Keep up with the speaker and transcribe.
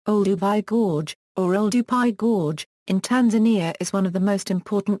Olduvai Gorge, or Oldupai Gorge, in Tanzania is one of the most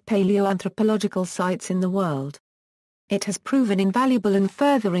important paleoanthropological sites in the world. It has proven invaluable in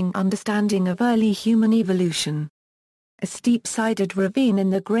furthering understanding of early human evolution. A steep-sided ravine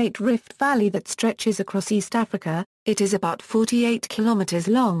in the Great Rift Valley that stretches across East Africa, it is about 48 kilometers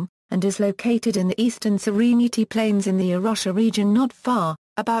long, and is located in the eastern Serengeti Plains in the Arusha Region not far,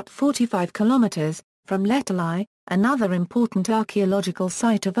 about 45 kilometers, from Laetoli, another important archaeological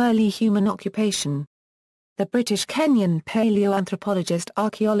site of early human occupation. The British-Kenyan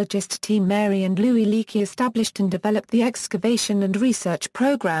paleoanthropologist-archeologist team Mary and Louis Leakey established and developed the excavation and research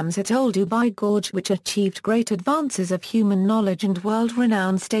programs at Oldupai Gorge, which achieved great advances of human knowledge and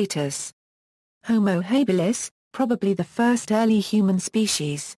world-renowned status. Homo habilis, probably the first early human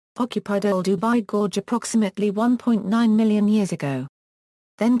species, occupied Oldupai Gorge approximately 1.9 million years ago.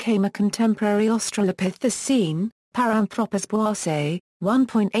 Then came a contemporary australopithecine, Paranthropus boisei,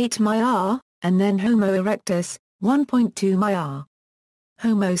 1.8 million, and then Homo erectus, 1.2 million.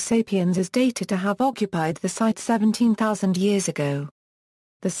 Homo sapiens is dated to have occupied the site 17,000 years ago.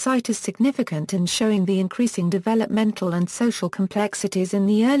 The site is significant in showing the increasing developmental and social complexities in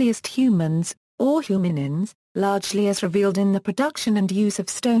the earliest humans, or hominins, largely as revealed in the production and use of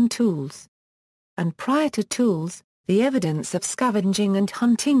stone tools. And prior to tools, the evidence of scavenging and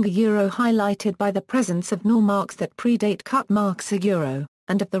hunting highlighted by the presence of gnaw marks that predate cut marks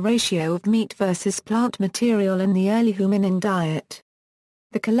and of the ratio of meat versus plant material in the early hominin diet.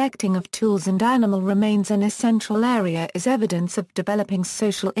 The collecting of tools and animal remains an essential area is evidence of developing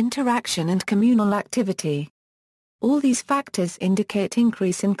social interaction and communal activity. All these factors indicate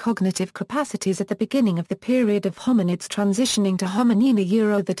increase in cognitive capacities at the beginning of the period of hominids transitioning to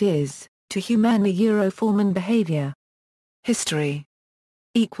hominina that is, to humana form and behavior. History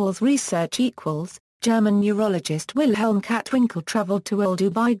Research German neurologist Wilhelm Catwinkel traveled to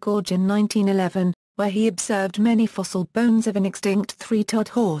Oldupai Gorge in 1911, where he observed many fossil bones of an extinct three-toed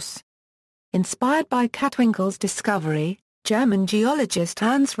horse. Inspired by Catwinkel's discovery, German geologist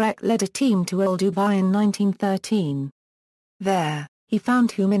Hans Reck led a team to Oldupai in 1913. There, he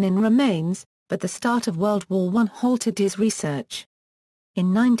found hominin remains, but the start of World War I halted his research.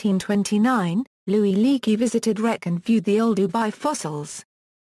 In 1929, Louis Leakey visited Reck and viewed the Oldupai fossils.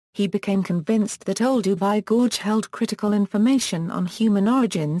 He became convinced that Oldupai Gorge held critical information on human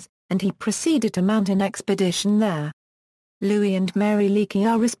origins, and he proceeded to mount an expedition there. Louis and Mary Leakey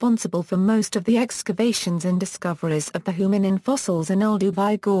are responsible for most of the excavations and discoveries of the hominin fossils in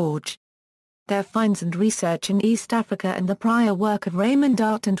Oldupai Gorge. Their finds and research in East Africa and the prior work of Raymond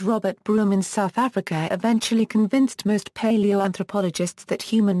Art and Robert Broom in South Africa eventually convinced most paleoanthropologists that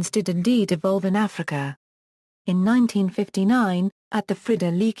humans did indeed evolve in Africa. In 1959, at the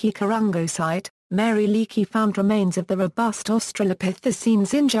Frida Leakey Karango site, Mary Leakey found remains of the robust australopithecine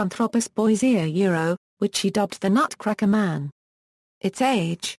Zinjanthropus boisei, which she dubbed the Nutcracker Man. Its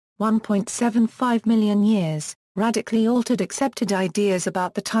age, 1.75 million years, radically altered accepted ideas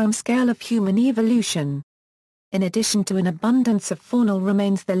about the timescale of human evolution. In addition to an abundance of faunal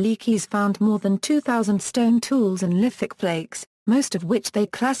remains, the Leakeys found more than 2,000 stone tools and lithic flakes, most of which they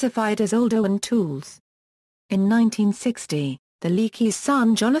classified as Oldowan tools. In 1960, the Leakey's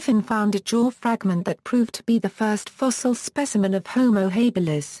son Jonathan found a jaw fragment that proved to be the first fossil specimen of Homo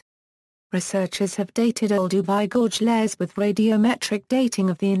habilis. Researchers have dated Oldupai Gorge layers with radiometric dating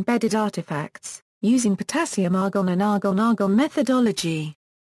of the embedded artifacts, using potassium argon and argon-argon methodology.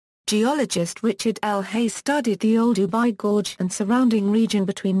 Geologist Richard L. Hayes studied the Oldupai Gorge and surrounding region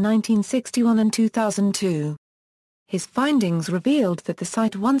between 1961 and 2002. His findings revealed that the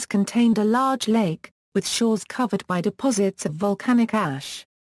site once contained a large lake, with shores covered by deposits of volcanic ash.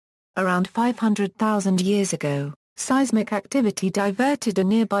 Around 500,000 years ago, seismic activity diverted a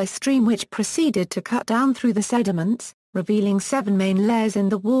nearby stream which proceeded to cut down through the sediments, revealing 7 main layers in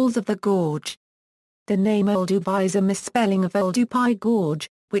the walls of the gorge. The name Oldupai is a misspelling of Oldupai Gorge,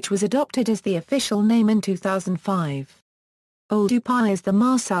 which was adopted as the official name in 2005. Oldupai is the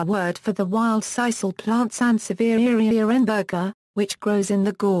Marsa word for the wild sisal plant Sansevieria ehrenberger, which grows in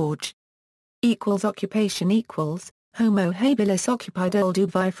the gorge. Occupation Homo habilis occupied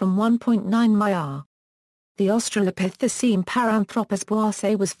Oldupai from 1.9 million. The australopithecine Paranthropus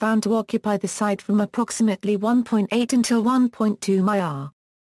boisei was found to occupy the site from approximately 1.8 until 1.2 million.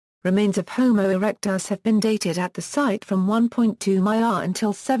 Remains of Homo erectus have been dated at the site from 1.2 million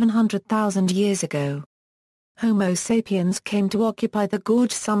until 700,000 years ago. Homo sapiens came to occupy the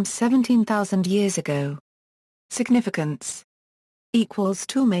gorge some 17,000 years ago. Significance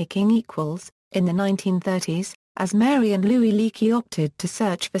Toolmaking In the 1930s, as Mary and Louis Leakey opted to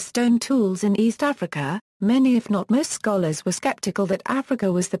search for stone tools in East Africa, Many if not most scholars were skeptical that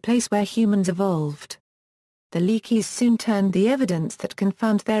Africa was the place where humans evolved. The Leakeys soon turned the evidence that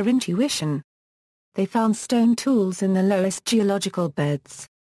confirmed their intuition. They found stone tools in the lowest geological beds.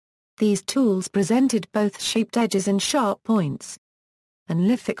 These tools presented both shaped edges and sharp points. And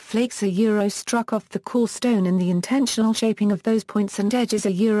lithic flakes struck off the core stone in the intentional shaping of those points and edges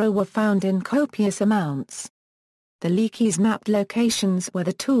were found in copious amounts. The Leakeys mapped locations where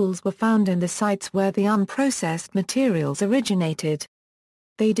the tools were found and the sites where the unprocessed materials originated.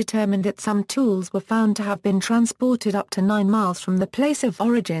 They determined that some tools were found to have been transported up to 9 miles from the place of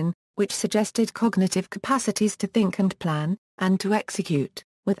origin, which suggested cognitive capacities to think and plan, and to execute,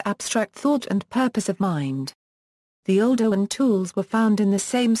 with abstract thought and purpose of mind. The Oldowan tools were found in the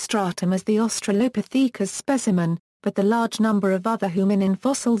same stratum as the australopithecus specimen, but the large number of other hominin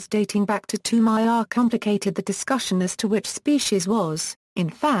fossils dating back to 2 Mya complicated the discussion as to which species was, in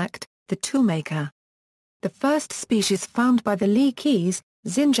fact, the toolmaker. The first species found by the Leakeys,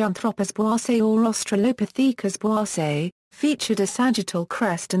 Zinjanthropus boisei or Australopithecus boisei, featured a sagittal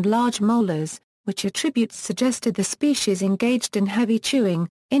crest and large molars, which attributes suggested the species engaged in heavy chewing,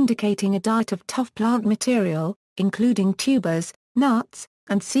 indicating a diet of tough plant material, including tubers, nuts,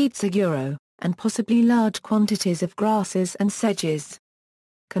 and seeds and possibly large quantities of grasses and sedges.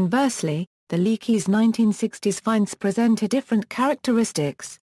 Conversely, the Leakeys' 1960s finds present different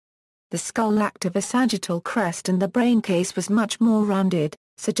characteristics. The skull lacked of a sagittal crest and the brain case was much more rounded,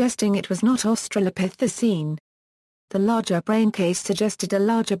 suggesting it was not australopithecine. The larger brain case suggested a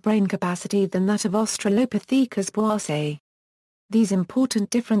larger brain capacity than that of Australopithecus boisei. These important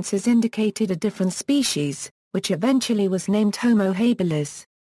differences indicated a different species, which eventually was named Homo habilis.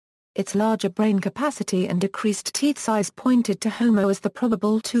 Its larger brain capacity and decreased teeth size pointed to Homo as the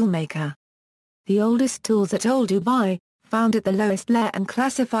probable toolmaker. The oldest tools at Olduvai, found at the lowest layer and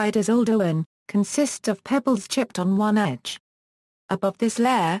classified as Oldowan, consist of pebbles chipped on one edge. Above this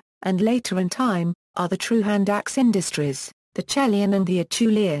layer, and later in time, are the true hand axe industries, the Chelian and the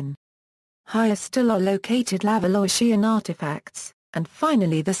Acheulean. Higher still are located Lavaloisian artifacts, and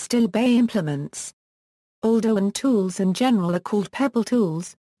finally the still bay implements. Oldowan tools in general are called pebble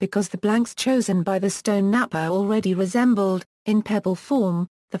tools, because the blanks chosen by the stone napper already resembled, in pebble form,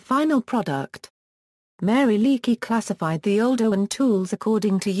 the final product. Mary Leakey classified the Oldowan tools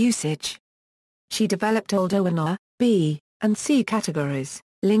according to usage. She developed Oldowan A, B, and C categories,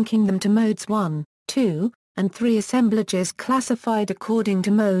 linking them to modes 1, 2, and 3 assemblages classified according to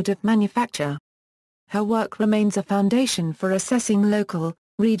mode of manufacture. Her work remains a foundation for assessing local,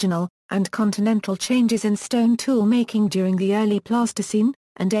 regional, and continental changes in stone tool making during the early Pleistocene,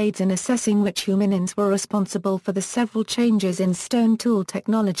 and aids in assessing which hominins were responsible for the several changes in stone tool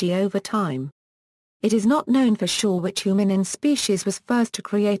technology over time. It is not known for sure which hominin species was first to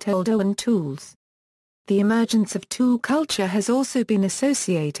create Oldowan tools. The emergence of tool culture has also been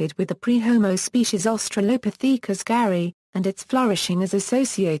associated with the pre-Homo species Australopithecus gari, and its flourishing is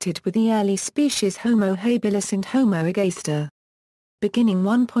associated with the early species Homo habilis and Homo ergaster. Beginning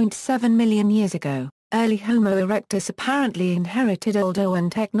 1.7 million years ago, early Homo erectus apparently inherited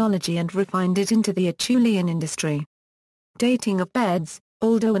Oldowan technology and refined it into the Acheulean industry. Dating of beds: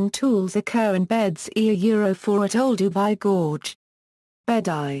 Oldowan tools occur in beds Euro-4 at Olduvai Gorge. Bed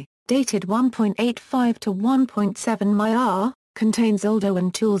I, dated 1.85 to 1.7 Mya, contains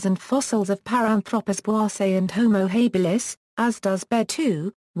Oldowan tools and fossils of Paranthropus boisei and Homo habilis, as does Bed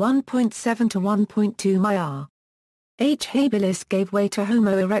II, 1.7 to 1.2 Mya. H. habilis gave way to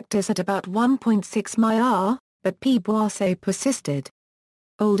Homo erectus at about 1.6 Mya, but P. boisei persisted.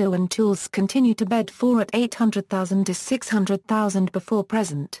 Oldowan tools continue to Bed 4 at 800,000 to 600,000 before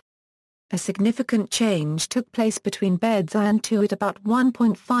present. A significant change took place between Beds I and II at about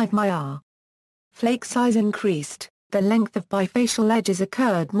 1.5 Mya. Flake size increased, the length of bifacial edges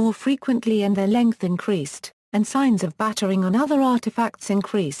occurred more frequently and their length increased, and signs of battering on other artifacts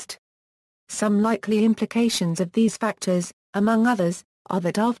increased. Some likely implications of these factors, among others, are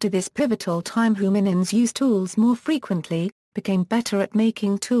that after this pivotal time hominins used tools more frequently, became better at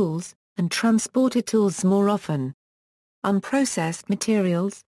making tools, and transported tools more often. Unprocessed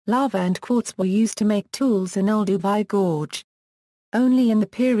materials, lava and quartz were used to make tools in Olduvai Gorge. Only in the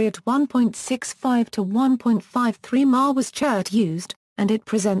period 1.65 to 1.53 Ma was chert used, and it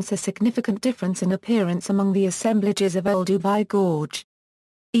presents a significant difference in appearance among the assemblages of Olduvai Gorge.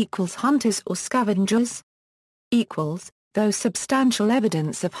 Hunters or scavengers? Though substantial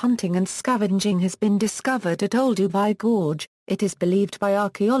evidence of hunting and scavenging has been discovered at Olduvai Gorge, it is believed by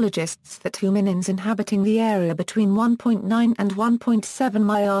archaeologists that hominins inhabiting the area between 1.9 and 1.7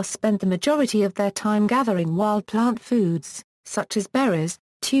 Mya spent the majority of their time gathering wild plant foods, such as berries,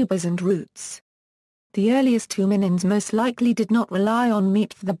 tubers and roots. The earliest hominins most likely did not rely on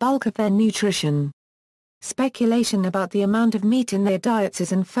meat for the bulk of their nutrition. Speculation about the amount of meat in their diets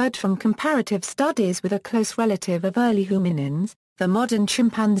is inferred from comparative studies with a close relative of early hominins, the modern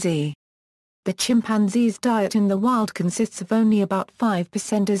chimpanzee. The chimpanzee's diet in the wild consists of only about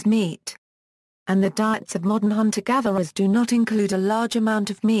 5% as meat. And the diets of modern hunter-gatherers do not include a large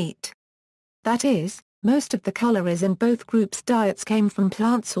amount of meat. That is, most of the calories in both groups' diets came from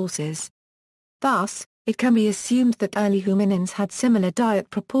plant sources. Thus, it can be assumed that early hominins had similar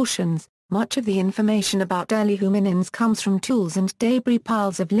diet proportions. Much of the information about early hominins comes from tools and debris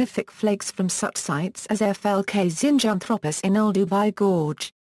piles of lithic flakes from such sites as FLK Zinjanthropus in Olduvai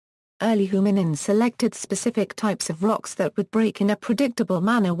Gorge. Early hominins selected specific types of rocks that would break in a predictable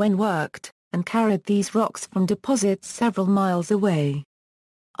manner when worked, and carried these rocks from deposits several miles away.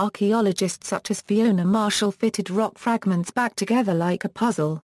 Archaeologists such as Fiona Marshall fitted rock fragments back together like a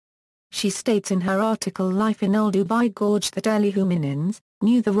puzzle. She states in her article Life in Oldupai Gorge that early hominins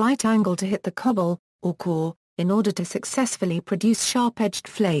knew the right angle to hit the cobble, or core, in order to successfully produce sharp-edged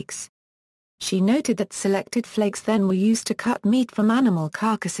flakes. She noted that selected flakes then were used to cut meat from animal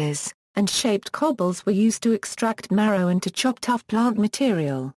carcasses, and shaped cobbles were used to extract marrow and to chop tough plant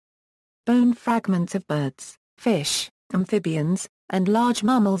material. Bone fragments of birds, fish, amphibians, and large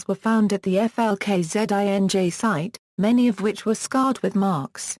mammals were found at the FLKZINJ site, many of which were scarred with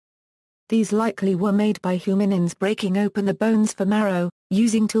marks. These likely were made by hominins breaking open the bones for marrow,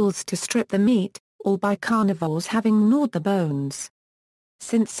 using tools to strip the meat, or by carnivores having gnawed the bones.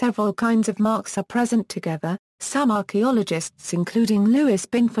 Since several kinds of marks are present together, some archaeologists including Louis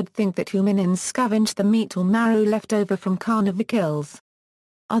Binford think that hominins scavenged the meat or marrow left over from carnivore kills.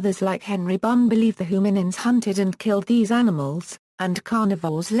 Others like Henry Bunn believe the hominins hunted and killed these animals, and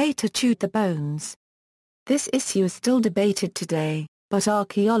carnivores later chewed the bones. This issue is still debated today, but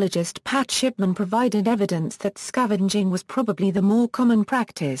archaeologist Pat Shipman provided evidence that scavenging was probably the more common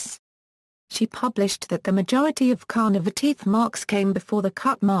practice. She published that the majority of carnivore teeth marks came before the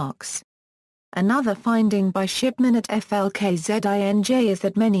cut marks. Another finding by Shipman at FLKZINJ is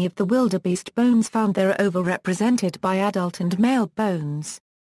that many of the wildebeest bones found there are overrepresented by adult and male bones.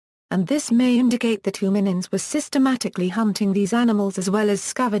 And this may indicate that hominins were systematically hunting these animals as well as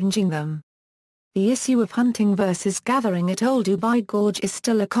scavenging them. The issue of hunting versus gathering at Oldupai Gorge is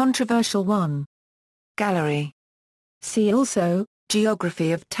still a controversial one. Gallery. See also,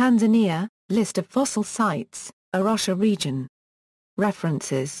 Geography of Tanzania, List of fossil sites, Arusha Region.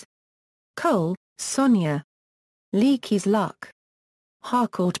 References. Cole, Sonia. Leakey's Luck.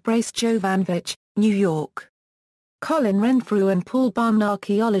 Harcourt Brace Jovanovich, New York. Colin Renfrew and Paul Barn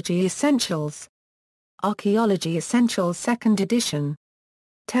Archaeology Essentials. Archaeology Essentials 2nd edition.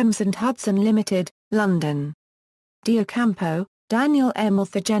 Thames and Hudson Limited, London. Diocampo, Daniel M.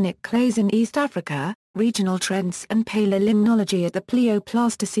 Orthogenic clays in East Africa, Regional Trends and Paleolimnology at the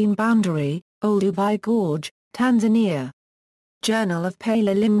Paleoanthropologicine Boundary, Olduvai Gorge, Tanzania. Journal of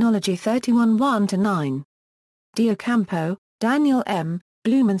Paleolimnology 31 1-9. Diocampo, Daniel M.,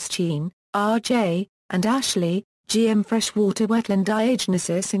 Blumenstein, R.J., and Ashley, G.M. Freshwater Wetland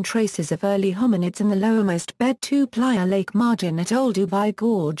Diagenesis and Traces of Early Hominids in the Lowermost Bed 2 Playa Lake Margin at Olduvai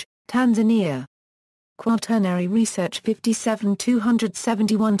Gorge, Tanzania. Quaternary Research 57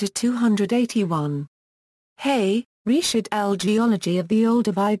 271-281. Hay, Richard L. Geology of the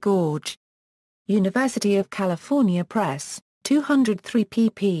Olduvai Gorge. University of California Press, 203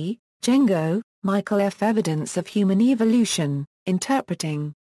 pp. Jengo, Michael F. Evidence of Human Evolution,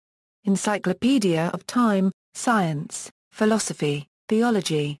 Interpreting. Encyclopedia of Time, Science, Philosophy,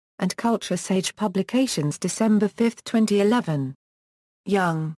 Theology, and Culture Sage Publications December 5, 2011.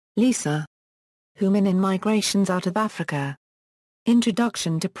 Young, Lisa. Hominin Migrations Out of Africa.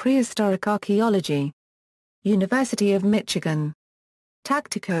 Introduction to Prehistoric Archaeology. University of Michigan.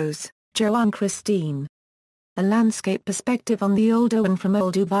 Tacticos, Joanne Christine. A Landscape Perspective on the Oldowan from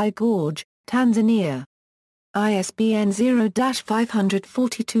Olduvai Gorge, Tanzania. ISBN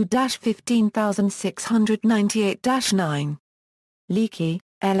 0-542-15698-9. Leakey,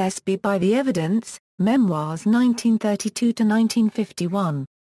 LSB By the Evidence, Memoirs 1932-1951.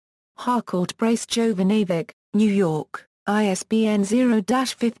 Harcourt Brace Jovanovic, New York, ISBN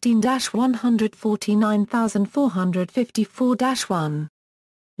 0-15-149454-1.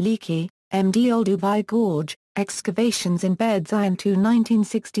 Leakey, M.D. Olduvai Gorge, Excavations in Beds Iron 2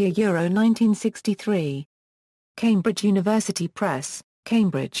 1960 Euro 1963. Cambridge University Press,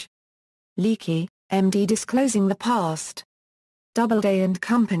 Cambridge. Leakey, M.D. Disclosing the Past. Doubleday and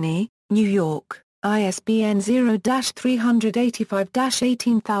Company, New York, ISBN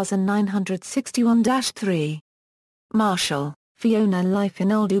 0-385-18961-3. Marshall, Fiona Life in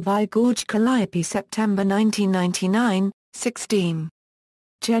Olduvai Gorge Calliope September 1999, 16.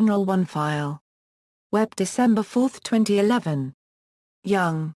 General 1 file. Web December 4, 2011.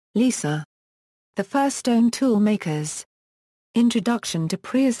 Young, Lisa. The First Stone Tool Makers. Introduction to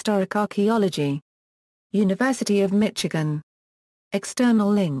Prehistoric Archaeology. University of Michigan. External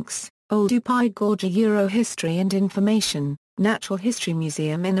links, Oldupai Gorge History and Information, Natural History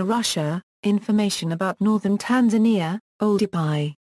Museum in Arusha, information about northern Tanzania, Oldupai.